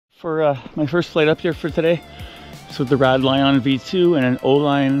for my first flight up here for today. So with the AULINE V2 and an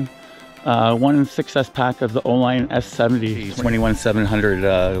AULINE 1.6S pack of the AULINE S70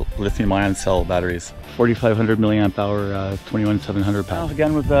 21700 lithium-ion cell batteries, 4500 milliamp hour 21700 power.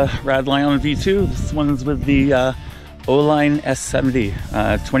 Again with the AULINE V2. This one's with the AULINE S70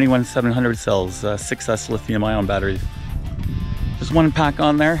 21700 cells, 6S lithium-ion batteries. Just one pack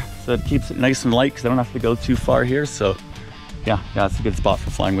on there, so it keeps it nice and light because I don't have to go too far here. So yeah, it's a good spot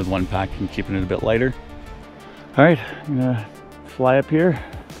for flying with one pack and keeping it a bit lighter. All right, I'm gonna fly up here,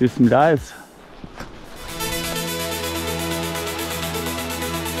 do some dives.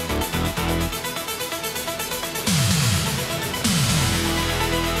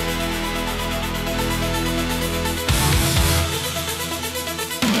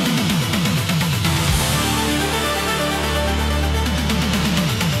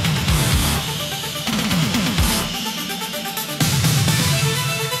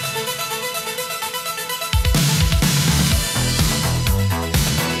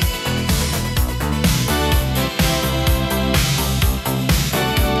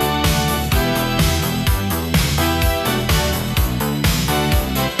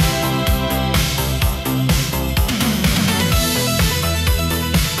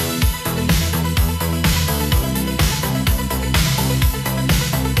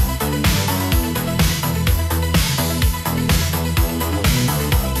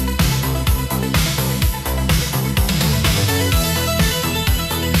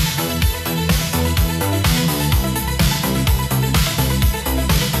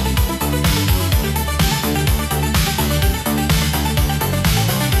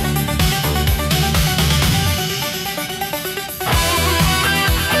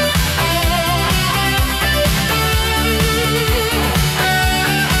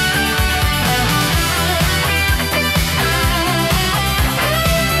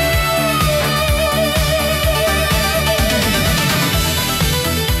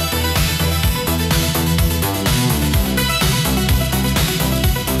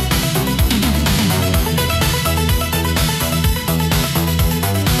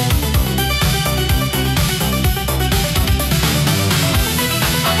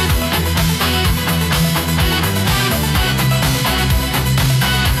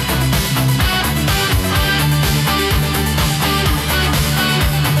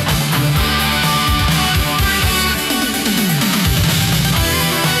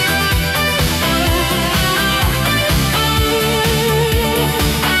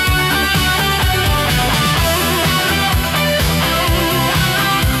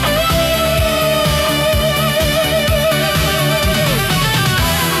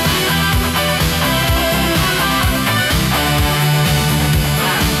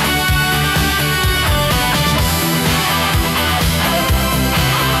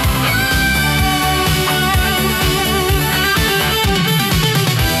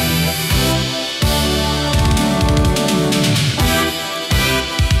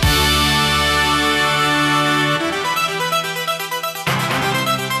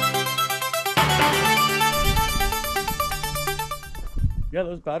 Yeah,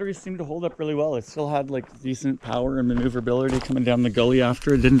 those batteries seemed to hold up really well. It still had like decent power and maneuverability coming down the gully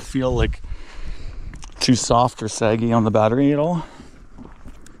after. It didn't feel like too soft or saggy on the battery at all.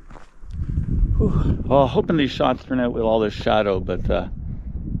 Whew. Well, hoping these shots turn out with all this shadow, but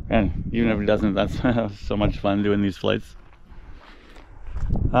man, even if it doesn't, that's so much fun doing these flights.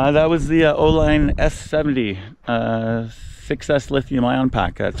 That was the AULINE S70 6S lithium-ion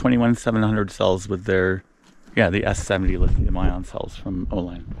pack, 21700 cells with their the S70 lithium-ion cells from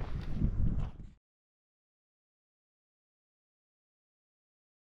AULINE.